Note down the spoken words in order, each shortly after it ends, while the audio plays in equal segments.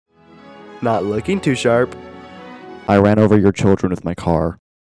Not looking too sharp. I ran over your children with my car.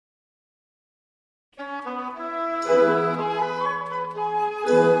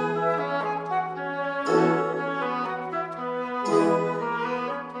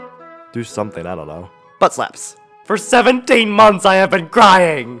 Do something, I don't know. Butt slaps. For 17 months I have been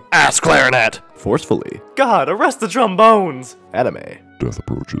crying! Ass clarinet! Forcefully. God, arrest the trombones! Anime. Death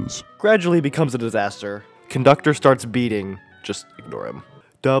approaches. Gradually becomes a disaster. Conductor starts beating. Just ignore him.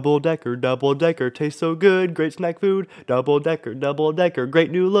 Double decker, tastes so good, great snack food. Double decker,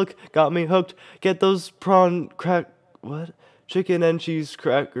 great new look, got me hooked. Get those prawn what? Chicken and cheese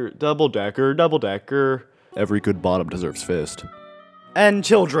cracker, double decker. Every good bottom deserves fist. And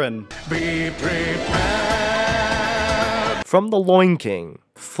children. Be prepared. From the Loin King,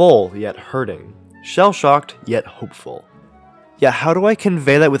 full yet hurting, shell-shocked yet hopeful. Yeah, how do I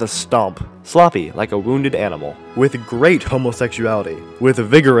convey that with a stomp? Sloppy, like a wounded animal. With great homosexuality. With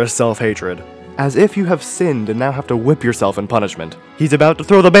vigorous self-hatred. As if you have sinned and now have to whip yourself in punishment. He's about to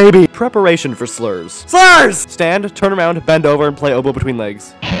throw the baby! Preparation for slurs. Slurs! Stand, turn around, bend over, and play oboe between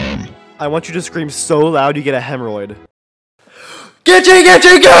legs. I want you to scream so loud you get a hemorrhoid.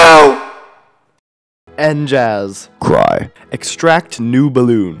 Gitchy, go! End jazz. Cry. Extract new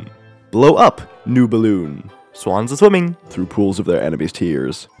balloon. Blow up new balloon. Swans are swimming Through pools of their enemies'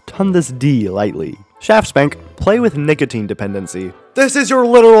 tears. Ton this D lightly. Shaft spank. Play with nicotine dependency. This is your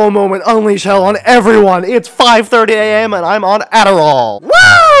literal moment. Unleash hell on everyone. It's 5:30 a.m. and I'm on Adderall.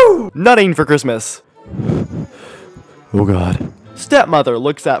 Woo! Nutting for Christmas. Oh god. Stepmother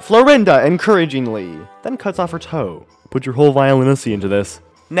looks at Florinda encouragingly, then cuts off her toe. Put your whole violinacy into this.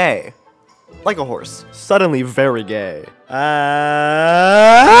 Nay. Like a horse. Suddenly very gay.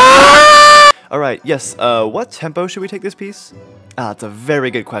 Alright, yes, what tempo should we take this piece? That's a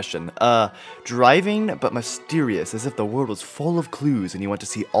very good question. Driving, but mysterious, as if the world was full of clues and you want to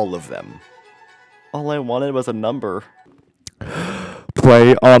see all of them. All I wanted was a number.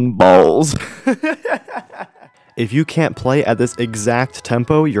 Play on balls. If you can't play at this exact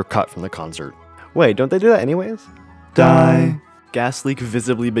tempo, you're cut from the concert. Wait, don't they do that anyways? Die. Gas leak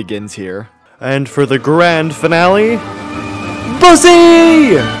visibly begins here. And for the grand finale,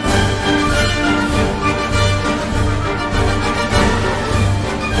 Bussy!